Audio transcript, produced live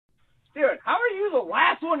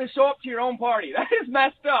doing to show up to your own party? That is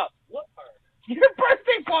messed up. What party? Your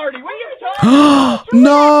birthday party. What are you talking about?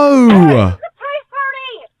 No! Surprise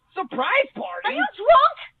party! Surprise party? Are you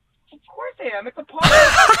drunk? Of course I am. It's a party. You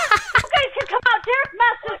guys can come out. Derek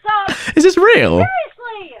messed this up. Is this real?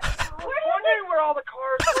 Seriously. I was wondering where all the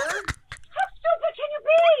cars were. How stupid can you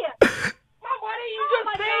be? Well, why didn't you just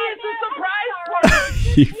say it's a surprise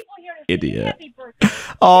party? You People here to idiot. Happy birthday.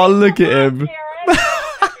 Oh, look at him. Derek.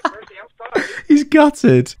 Happy birthday. I'm sorry. He's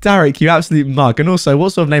gutted. Derek, you absolute mug. And also,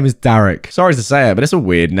 what sort of name is Derek? Sorry to say it, but it's a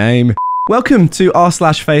weird name. Welcome to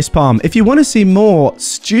r/facepalm. If you want to see more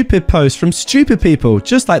stupid posts from stupid people,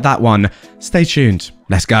 just like that one, stay tuned.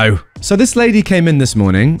 Let's go. So this lady came in this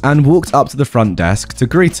morning and walked up to the front desk to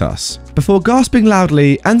greet us before gasping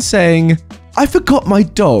loudly and saying, "I forgot my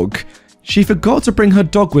dog." She forgot to bring her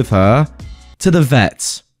dog with her to the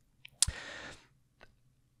vet.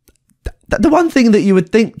 The one thing that you would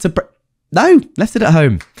think to... No, left it at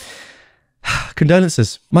home.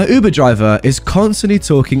 Condolences. My Uber driver is constantly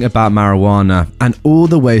talking about marijuana and all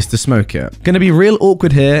the ways to smoke it. Gonna be real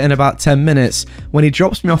awkward here in about 10 minutes when he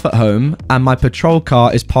drops me off at home and my patrol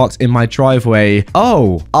car is parked in my driveway.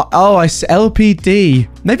 I see. LPD.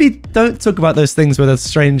 Maybe don't talk about those things with a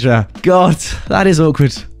stranger. God, that is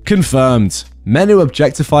awkward. Confirmed. Men who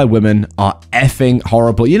objectify women are effing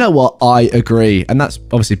horrible. You know what? I agree. And that's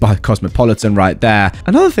obviously by Cosmopolitan right there.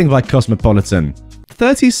 Another thing by Cosmopolitan.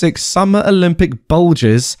 36 Summer Olympic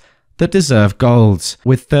bulges that deserve gold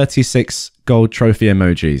with 36 gold trophy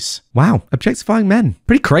emojis. Wow. Objectifying men.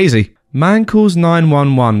 Pretty crazy. Man calls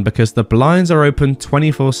 911 because the blinds are open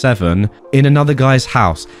 24/7 in another guy's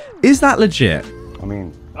house. Is that legit? I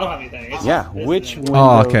mean... I don't have anything. Yeah, which window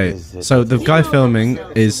Oh, okay. is it? So the guy filming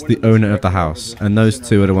is the owner of the house, and those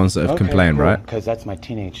two are the ones that have complained, cool, right? Because that's my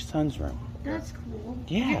teenage son's room. That's cool.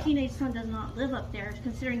 Yeah. Your teenage son does not live up there,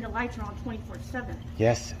 considering the lights are on 24/7.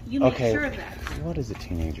 Yes. You make okay. sure of that. What does a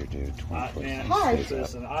teenager do 24/7? Man,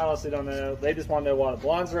 listen, I honestly don't know. They just want to know why the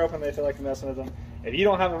blinds are open. They feel like you're messing with them. If you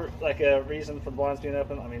don't have a reason for the blinds being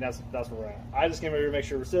open, I mean that's where we're at. I just came over here to make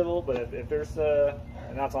sure we're civil, but if there's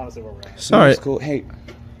and that's honestly where we're at. Sorry. Cool. Hey,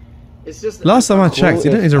 It's just Last time I checked,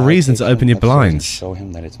 you don't need a reason to open your blinds. Show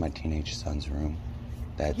him that it's my teenage son's room.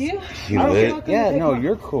 That's You? Yeah, no,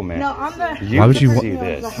 you're cool, man. No, I'm the. You Why would can you see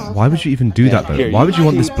this? Why would you even do that though? Here, Why would you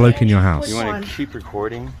want this bloke in your house? You want to keep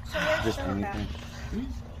recording? Just anything.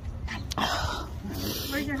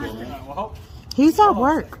 Where's your husband? He's at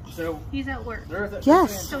work. So He's at work.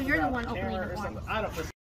 Yes. So you're the one opening the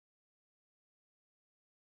blinds.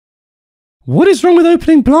 What is wrong with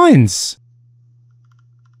opening blinds?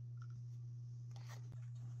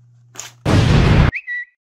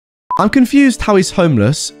 I'm confused how he's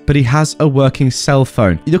homeless, but he has a working cell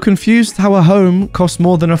phone. You're confused how a home costs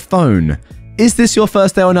more than a phone. Is this your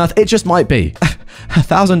first day on Earth? It just might be.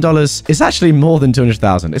 $1,000 is actually more than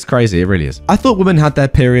 200,000. It's crazy, it really is. I thought women had their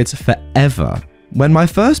periods forever. When my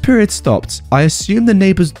first period stopped, I assumed the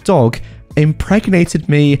neighbor's dog impregnated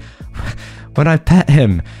me when I pet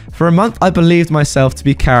him. For a month, I believed myself to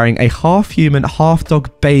be carrying a half-human, half-dog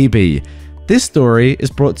baby. This story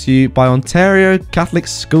is brought to you by Ontario Catholic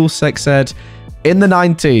School Sex Ed in the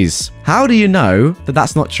 90s. How do you know that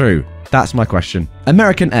that's not true? That's my question.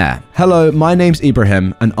 American Air. Hello, my name's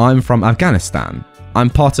Ibrahim and I'm from Afghanistan. I'm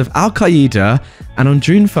part of Al Qaeda and on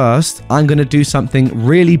June 1st, I'm going to do something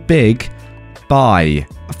really big. Bye.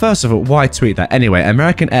 First of all, why tweet that? Anyway,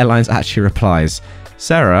 American Airlines actually replies,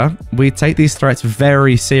 Sarah, we take these threats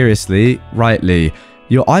very seriously, rightly.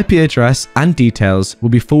 Your IP address and details will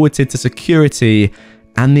be forwarded to security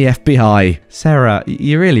and the FBI. Sarah,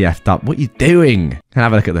 you really effed up. What are you doing? Can I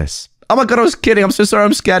have a look at this? Oh my God, I was kidding. I'm so sorry.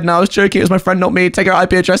 I'm scared now. I was joking. It was my friend, not me. Take her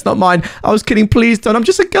IP address, not mine. I was kidding. Please don't. I'm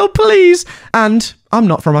just a girl, please. And I'm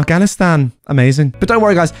not from Afghanistan. Amazing. But don't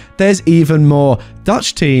worry, guys. There's even more.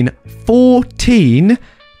 Dutch teen, 14,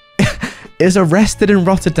 is arrested in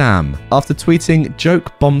Rotterdam after tweeting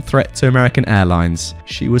joke bomb threat to American Airlines.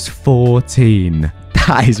 She was 14.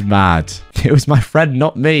 That is mad. It was my friend,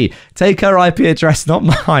 not me. Take her IP address, not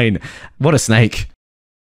mine. What a snake.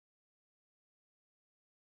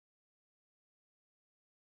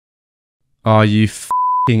 Are you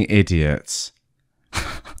f***ing idiots?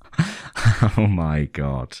 Oh my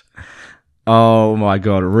God. Oh my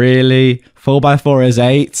God. Really? 4x4 is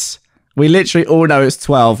 8? We literally all know it's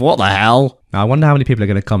 12. What the hell? Now, I wonder how many people are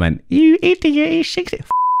going to comment. You idiot, you 6.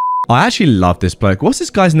 I actually love this bloke. What's this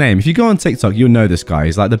guy's name? If you go on TikTok, you'll know this guy.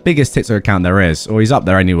 He's like the biggest TikTok account there is, or he's up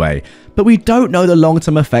there anyway. But we don't know the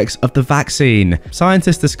long-term effects of the vaccine.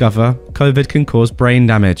 Scientists discover COVID can cause brain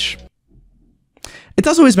damage. It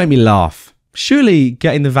does always make me laugh. Surely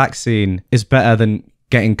getting the vaccine is better than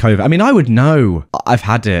getting COVID. I mean, I would know. I've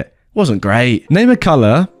had it. Wasn't great. Name a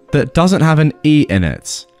color that doesn't have an E in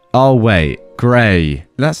it. Oh, wait. Grey.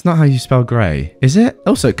 That's not how you spell grey, is it?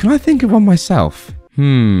 Also, can I think of one myself?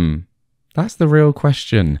 That's the real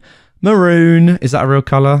question. Maroon. Is that a real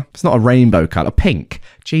color? It's not a rainbow color. Pink.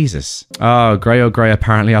 Jesus. Oh, grey or grey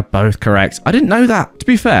apparently are both correct. I didn't know that. To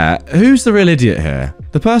be fair, who's the real idiot here?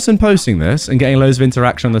 The person posting this and getting loads of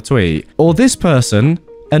interaction on the tweet, or this person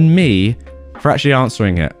and me for actually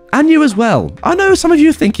answering it? And you as well. I know some of you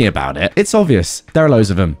are thinking about it. It's obvious. There are loads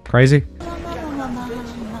of them. Crazy.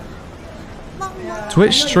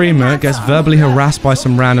 Twitch streamer gets verbally harassed by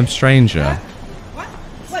some random stranger.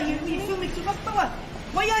 What, you filming too much for what?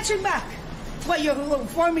 Why you answering back? What, you're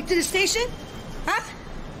informing me to the station? Huh?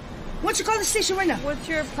 What's you call the station right now? What's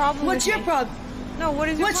your problem? What's your problem? No, what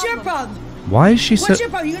is your What's problem? your problem? Why is she so What's your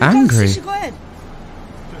problem? You gonna call the angry? station? Go ahead.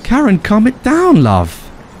 Karen, calm it down, love.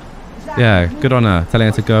 Yeah, good on her, telling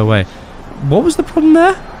her to go away. What was the problem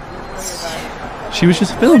there? She was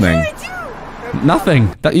just filming.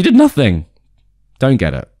 Nothing. You did nothing. Don't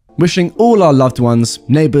get it. Wishing all our loved ones,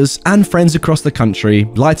 neighbours and friends across the country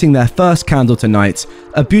lighting their first candle tonight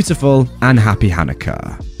a beautiful and happy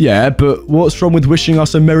Hanukkah. Yeah, but what's wrong with wishing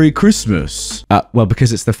us a Merry Christmas? Well,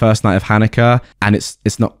 because it's the first night of Hanukkah and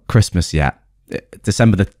it's not Christmas yet.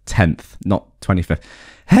 December the 10th, not 25th.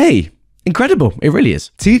 Hey, incredible. It really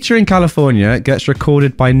is. Teacher in California gets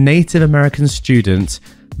recorded by Native American student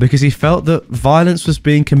because he felt that violence was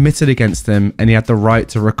being committed against him and he had the right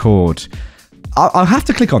to record. I'll have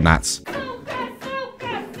to click on that. So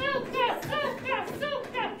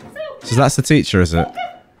that's the teacher, is it?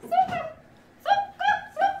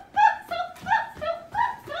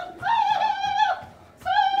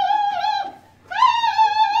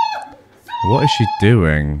 What is she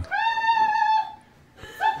doing?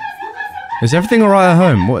 Is everything alright at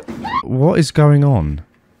home? What is going on?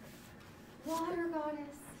 Water goddess.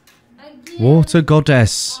 Again. Water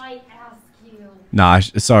goddess. I ask you. Nah,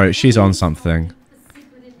 sorry, she's on something.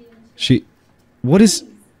 What is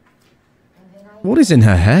in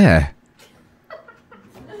her hair?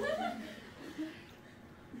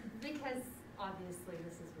 Because obviously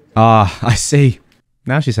this is Ah, I see.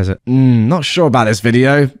 Now she says it. Not sure about this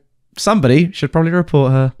video. Somebody should probably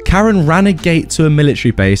report her. Karen ran a gate to a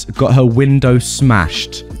military base, got her window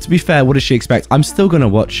smashed. To be fair, what does she expect? I'm still gonna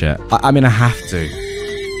watch it. I mean, I have to.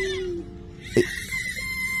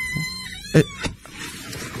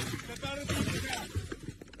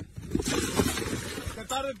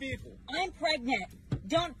 I'm pregnant.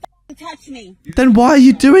 Don't touch me. Then why are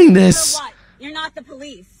you doing this? What? You're not the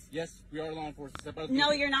police. Yes, we are law enforcement.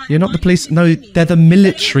 No, you're not. You're not the police. No, they're the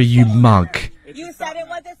military, you mug. You said it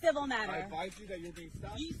was a civil matter. I advise you that you're being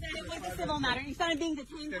stopped. You said it was a civil matter. You started being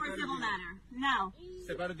detained for a civil matter. No.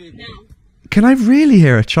 Step out of the vehicle. No. Can I really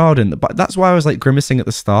hear a child in the... But that's why I was like grimacing at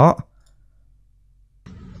the start.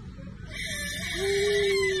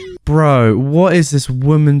 Bro, what is this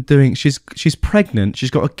woman doing? She's pregnant.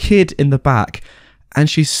 She's got a kid in the back. And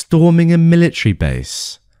she's storming a military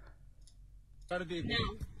base. Step out of the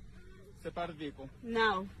vehicle. No. Step out of the vehicle.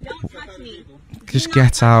 No. Don't touch me. Just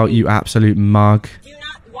get out, you absolute mug. Do not.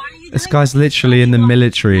 Why are you This doing guy's this? literally in the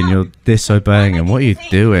military and you're disobeying him. What are you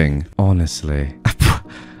doing? Honestly.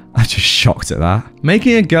 I'm just shocked at that.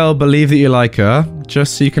 Making a girl believe that you like her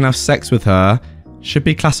just so you can have sex with her should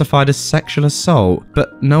be classified as sexual assault,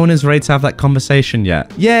 but no one is ready to have that conversation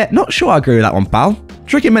yet. Yeah, not sure I agree with that one, pal.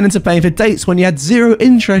 Tricking men into paying for dates when you had zero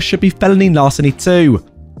interest should be felony larceny too.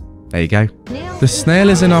 There you go. The snail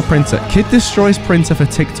is in our printer. Kid destroys printer for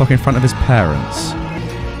TikTok in front of his parents.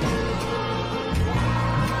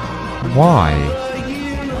 Why?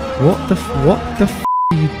 What the f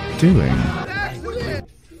are you doing?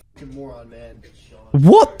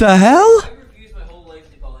 What the hell?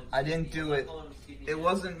 I didn't do it. It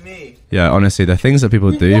wasn't me. Yeah, honestly, the things that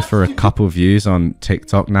people do for a couple views on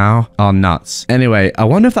TikTok now are nuts. Anyway, I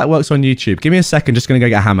wonder if that works on YouTube. Give me a second, just gonna go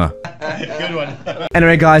get a hammer. Good one.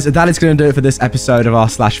 Anyway, guys, that is gonna do it for this episode of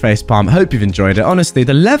r/facepalm. Hope you've enjoyed it. Honestly,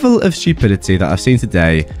 the level of stupidity that I've seen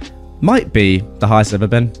today might be the highest I've ever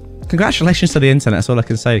been. Congratulations to the internet, that's all I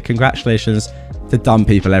can say. Congratulations to dumb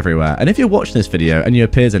people everywhere. And if you're watching this video and you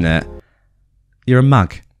appeared in it, you're a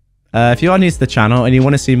mug. If you are new to the channel and you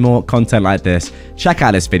want to see more content like this, check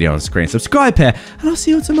out this video on screen. Subscribe here, and I'll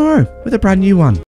see you all tomorrow with a brand new one.